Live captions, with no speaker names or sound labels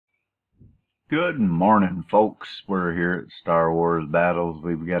Good morning, folks. We're here at Star Wars Battles.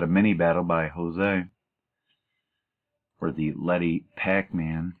 We've got a mini battle by Jose for the Ledy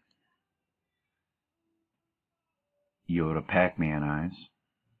Pac-Man Yoda Pac-Man eyes.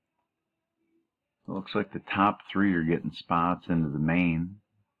 It looks like the top three are getting spots into the main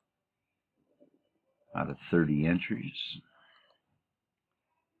out of 30 entries.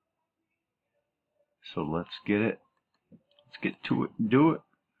 So let's get it. Let's get to it and do it.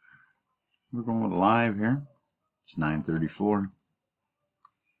 We're going with live here. It's 9:34.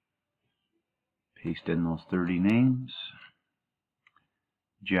 Paste in those 30 names.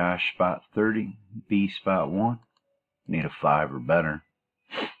 Josh spot 30, B spot 1. Need a 5 or better.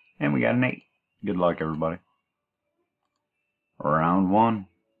 And we got an 8. Good luck, everybody. Round 1,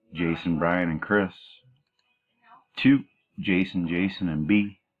 Jason, Brian, and Chris. 2, Jason, and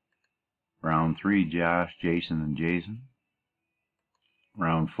B. Round 3, Josh, Jason, and Jason.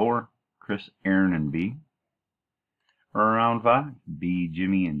 Round 4, Chris, Aaron, and B. Round 5, B,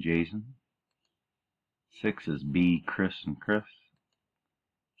 Jimmy, and Jason. 6 is B, Chris, and Chris.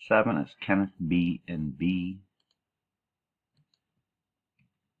 7 is Kenneth, B, and B.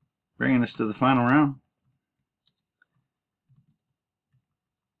 Bringing us to the final round.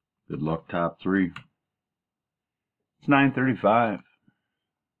 Good luck, top 3. It's 9:35.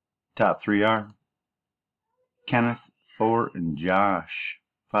 Top 3 are Kenneth, 4, and Josh.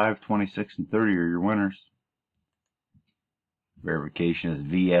 5, 26, and 30 are your winners. Verification is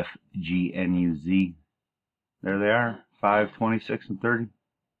VFGNUZ. There they are, 5, 26, and 30.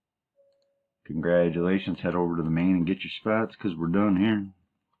 Congratulations. Head over to the main and get your spots because we're done here.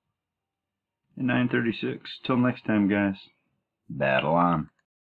 At 9:36. Till next time, guys. Battle on.